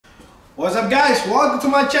What's up, guys? Welcome to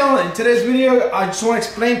my channel. In today's video, I just want to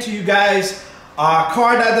explain to you guys a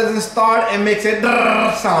car that doesn't start and makes a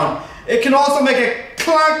sound. It can also make a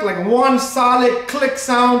clunk, like one solid click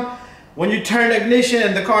sound when you turn the ignition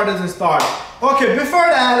and the car doesn't start. Okay, before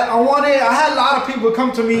that, I had a lot of people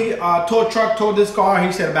come to me, tow truck, towed this car.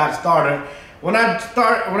 He said bad starter. When I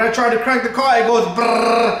try to crank the car, it goes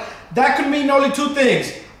brrr. That could mean only two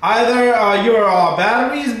things. Either your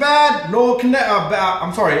battery is bad,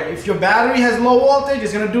 if your battery has low voltage,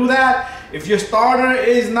 it's gonna do that. If your starter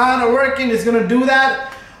is not working, it's gonna do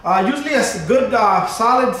that. Usually a good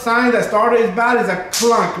solid sign that starter is bad is a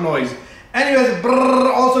clunk noise. Anyways,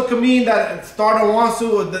 brrr also could mean that starter wants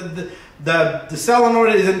to, the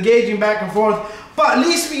solenoid is engaging back and forth. But at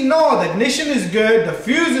least we know the ignition is good, the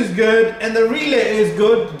fuse is good, and the relay is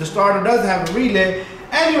good. The starter does have a relay.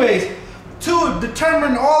 Anyways, to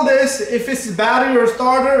determine all this, if it's battery or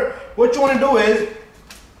starter, what you want to do is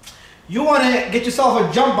you want to get yourself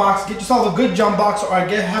a jump box, get yourself a good jump box, or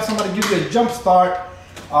have somebody give you a jump start.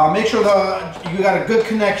 Make sure you got a good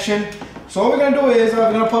connection. So what we're gonna do is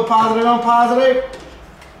we're gonna put positive on positive,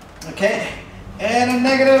 okay, and a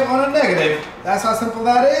negative on a negative. That's how simple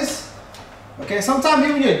that is. Okay, sometimes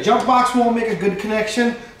even your jump box won't make a good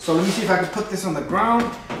connection. So let me see if I can put this on the ground,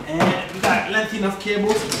 and we got lengthy enough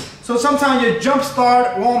cables. So sometimes your jump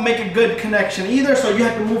start won't make a good connection either, so you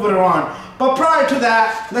have to move it around. But prior to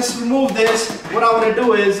that, let's remove this. What I want to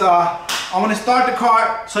do is I want to start the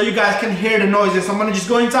car so you guys can hear the noises. So I'm going to just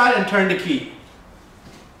go inside and turn the key.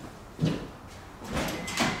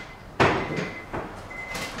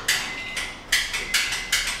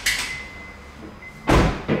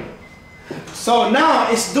 So now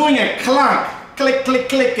it's doing a clunk, click, click,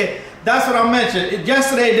 click. That's what I mentioned.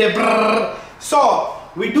 Yesterday it did brrr. So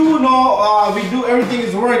we do know, everything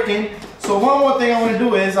is working. So one more thing I want to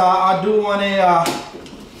do is I do want to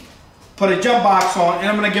put a jump box on, and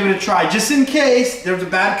I'm going to give it a try. Just in case there's a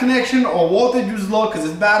bad connection or voltage is low, because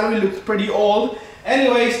this battery looks pretty old.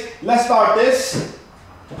 Anyways, let's start this.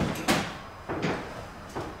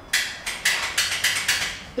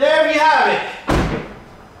 There we have it.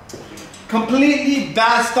 Completely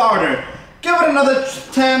bad starter. Give it another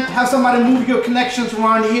attempt. Have somebody move your connections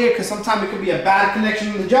around here, because sometimes it could be a bad connection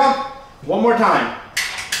in the jump. One more time.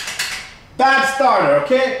 Bad starter,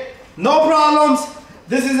 okay? No problems.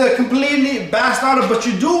 This is a completely bad starter, but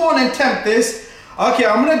you do want to attempt this. Okay,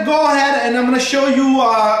 I'm going to go ahead and I'm going to show you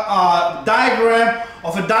a diagram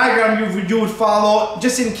you would follow,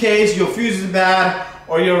 just in case your fuse is bad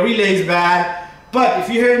or your relay is bad. But if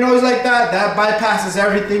you hear a noise like that, that bypasses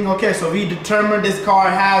everything. Okay, so we determined this car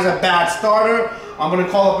has a bad starter. I'm gonna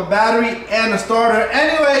call up a battery and a starter.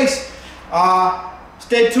 Anyways,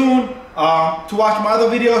 stay tuned to watch my other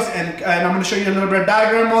videos, and I'm gonna show you a little bit of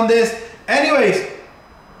diagram on this. Anyways,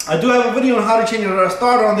 I do have a video on how to change a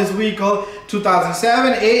starter on this vehicle,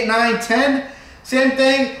 2007, 8, 9, 10. Same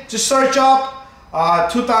thing, just search up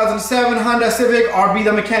 2007 Honda Civic, RB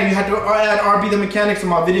the Mechanic. You have to add RB the Mechanic so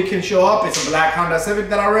my video can show up. It's a black Honda Civic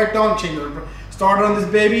that I wrecked on. Change the starter on this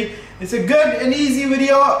baby. It's a good and easy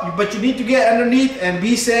video, but you need to get underneath and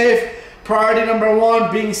be safe. Priority number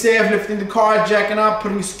one, being safe, lifting the car, jacking up,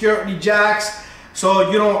 putting security jacks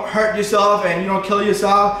so you don't hurt yourself and you don't kill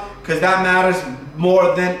yourself, because that matters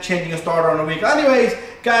more than changing a starter on a vehicle. Anyways,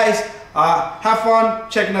 guys, have fun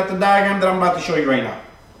checking out the diagram that I'm about to show you right now.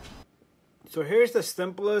 So here's the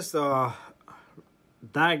simplest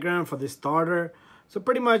diagram for this starter. So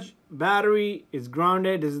pretty much battery is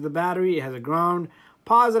grounded. This is the battery. It has a ground.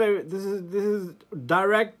 Positive. This is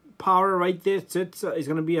direct power right there. It's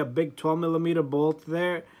going to be a big 12mm bolt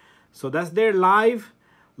there. So that's there live.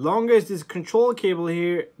 Longest is control cable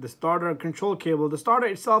here. The starter control cable. The starter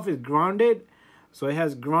itself is grounded. So it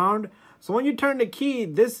has ground. So when you turn the key,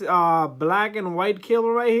 this black and white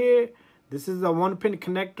cable right here, this is a 1-pin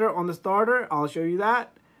connector on the starter. I'll show you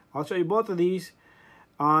that. I'll show you both of these.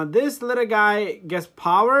 This little guy gets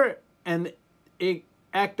power, and it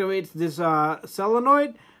activates this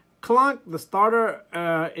solenoid. Clunk, the starter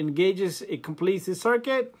engages, it completes the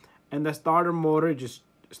circuit, and the starter motor just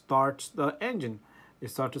starts the engine.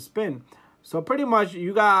 It starts to spin. So pretty much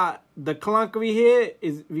you got the clunk we hear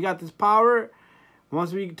is we got this power.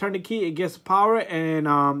 Once we turn the key, it gets power,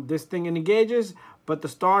 and this thing engages. But the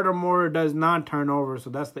starter motor does not turn over,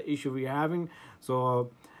 so that's the issue we're having.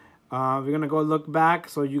 So we're gonna go look back.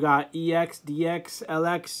 So you got EX, DX,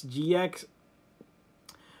 LX, GX.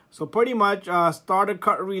 So pretty much starter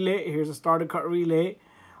cut relay. Here's a starter cut relay.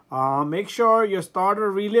 Make sure your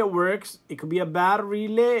starter relay works. It could be a bad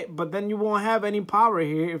relay, but then you won't have any power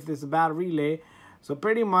here if there's a bad relay. So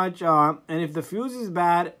pretty much, and if the fuse is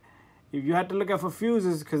bad, if you had to look at for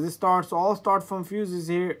fuses, because this all starts from fuses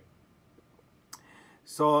here.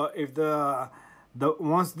 So if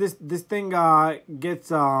once this thing gets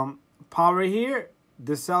power here,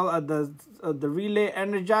 the cell the relay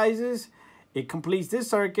energizes, it completes this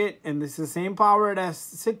circuit, and this is the same power that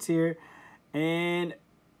sits here, and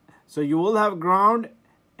so you will have ground,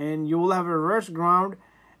 and you will have a reverse ground,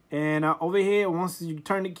 and over here, once you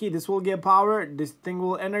turn the key, this will get power, this thing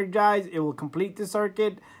will energize, it will complete the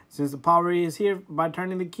circuit since the power is here by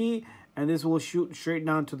turning the key, and this will shoot straight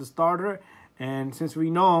down to the starter. And since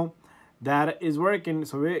we know that is working,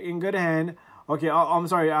 so we're in good hand. Okay, I'm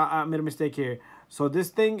sorry, I made a mistake here. So this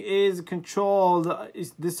thing is controlled,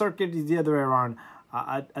 this circuit is the other way around.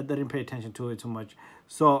 I didn't pay attention to it too much.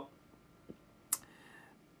 So,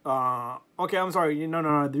 okay, I'm sorry,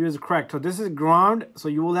 no, this is correct. So this is ground, so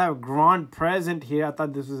you will have ground present here. I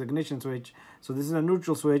thought this was ignition switch. So this is a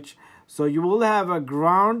neutral switch. So you will have a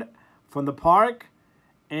ground from the park,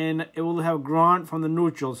 and it will have ground from the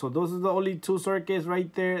neutral. So those are the only two circuits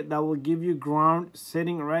right there that will give you ground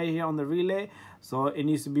sitting right here on the relay. So it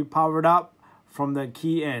needs to be powered up from the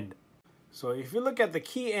key end. So if you look at the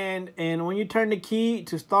key end, and when you turn the key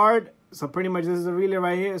to start, so pretty much this is the relay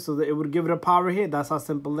right here, so that it would give it a power here. That's how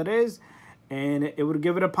simple it is. And it would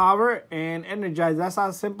give it a power and energize. That's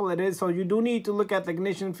how simple it is. So you do need to look at the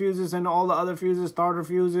ignition fuses and all the other fuses, starter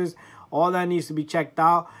fuses. All that needs to be checked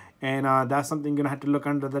out. And that's something you're gonna have to look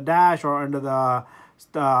under the dash or under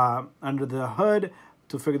the hood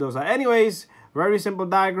to figure those out. Anyways, very simple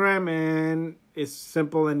diagram, and it's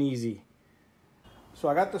simple and easy. So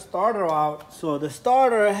I got the starter out. So the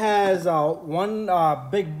starter has one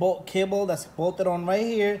big bolt cable that's bolted on right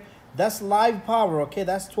here. That's live power, okay?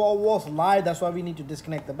 That's 12 volts live. That's why we need to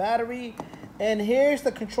disconnect the battery. And here's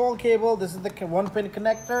the control cable. This is the 1-pin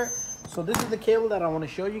connector. So this is the cable that I want to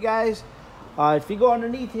show you guys. If you go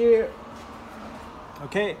underneath here,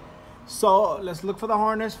 okay, so let's look for the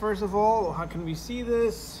harness first of all. How can we see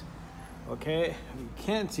this? Okay, we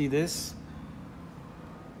can't see this.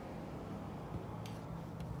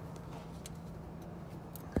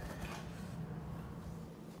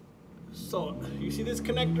 So you see this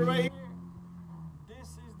connector right here? This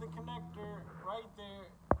is the connector right there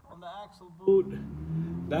on the axle boot.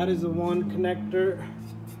 That is the one connector.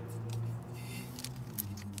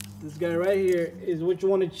 This guy right here is what you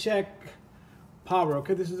want to check power.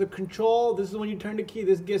 Okay, this is a control. This is when you turn the key.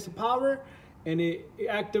 This gets the power, and it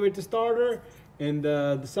activates the starter, and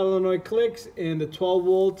the solenoid clicks, and the 12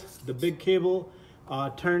 volt, the big cable,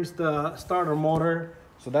 turns the starter motor.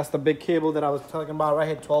 So that's the big cable that I was talking about right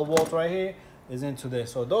here. 12 volts right here is into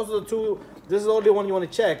this. So those are the two. This is the only one you want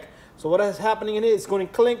to check. So what is happening in it? It's going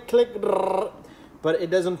to click, but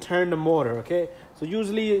it doesn't turn the motor. Okay. So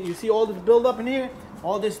usually you see all this build up in here.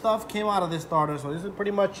 All this stuff came out of this starter. So this is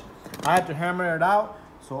pretty much, I had to hammer it out.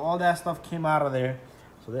 So all that stuff came out of there.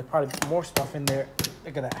 So there's probably more stuff in there.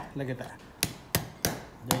 Look at that. Look at that.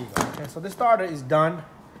 There you go. Okay. So this starter is done.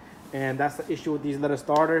 And that's the issue with these little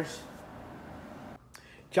starters.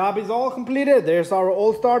 Job is all completed. There's our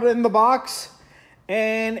old starter in the box.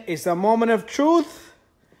 And it's a moment of truth.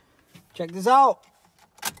 Check this out.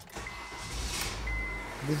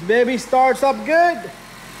 This baby starts up good.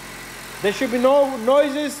 There should be no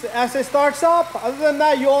noises as it starts up. Other than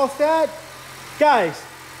that, you all set. Guys,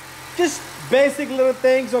 just basic little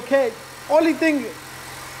things, okay? Only thing,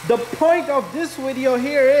 the point of this video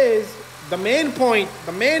here is, the main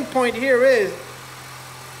point here is,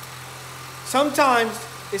 sometimes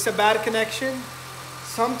it's a bad connection.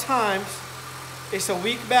 Sometimes it's a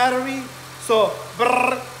weak battery. So,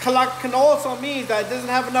 can also mean that it doesn't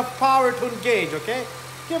have enough power to engage, okay?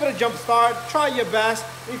 Give it a jump start, try your best.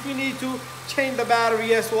 If you need to, change the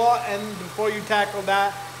battery as well, and before you tackle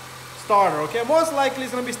that starter, okay? Most likely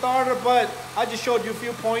it's gonna be starter, but I just showed you a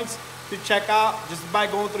few points to check out just by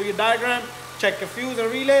going through your diagram. Check your fuse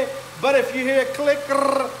and relay. But if you hear a click,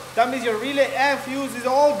 that means your relay and fuse is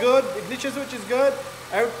all good. Ignition switch is good.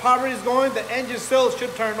 Every power is going, the engine still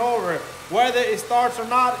should turn over. Whether it starts or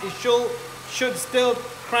not, it should still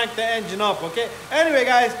crank the engine up, okay? Anyway,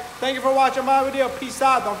 guys, thank you for watching my video. Peace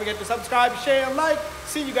out. Don't forget to subscribe, share, and like.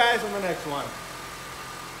 See you guys on the next one.